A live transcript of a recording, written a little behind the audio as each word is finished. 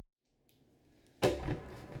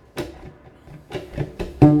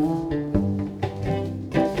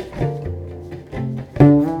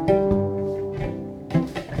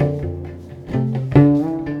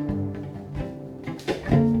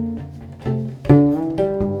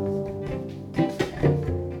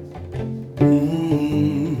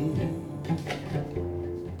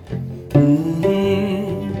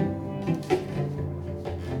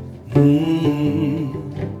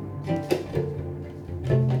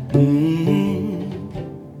I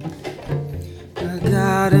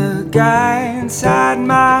got a guy inside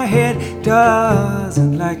my head,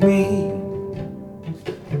 doesn't like me.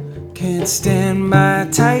 Can't stand my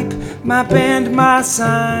type, my band, my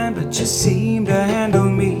sign, but you seem to handle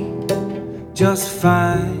me just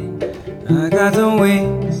fine. I got the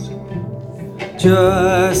wings,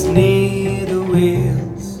 just need the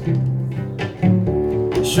wheels.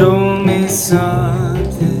 Show me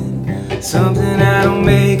something that'll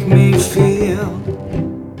make me feel.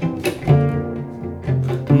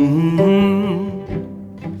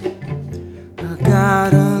 I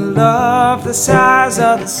got a love the size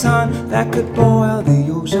of the sun that could boil the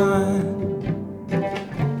ocean.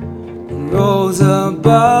 Rose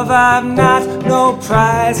above, I've not no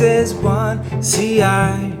prizes won. See,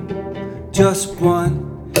 I just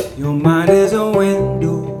won. Your mind is a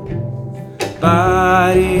window,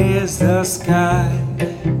 body is the sky.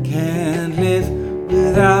 Can't live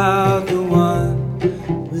without the one.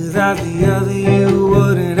 Without the other, you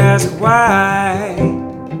wouldn't ask why.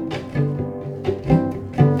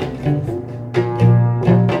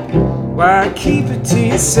 Why keep it to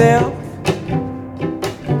yourself?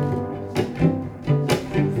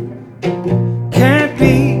 Can't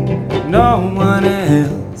be no one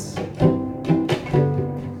else.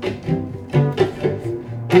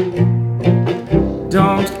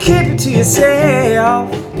 Don't keep it to yourself.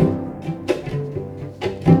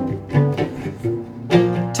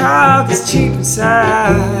 Talk is cheap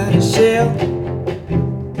inside a shell.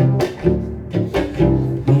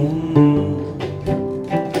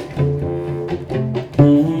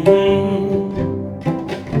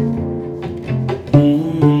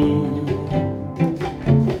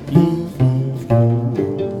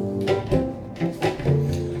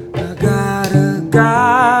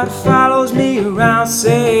 God follows me around,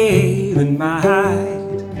 saving my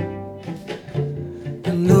hide.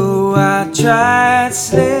 And though I tried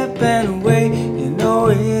slipping away, you know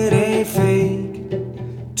it ain't fake.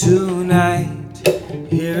 Tonight,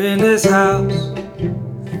 here in this house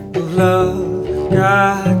of love,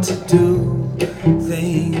 got to do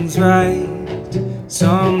things right.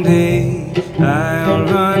 Someday I'll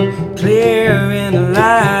run clear in the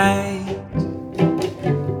light.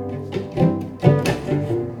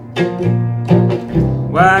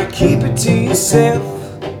 Why keep it to yourself?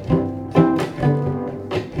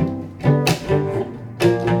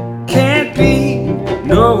 Can't be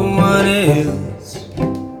no one else.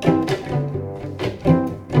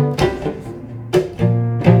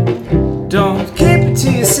 Don't keep it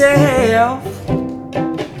to yourself.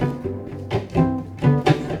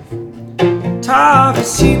 Talk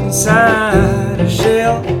is cheap inside a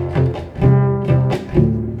shell.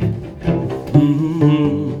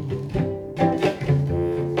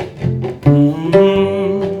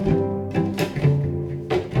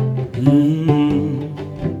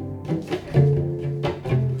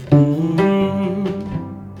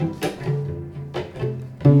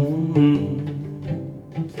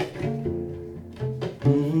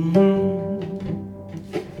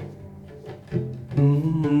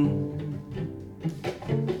 Mm-hmm.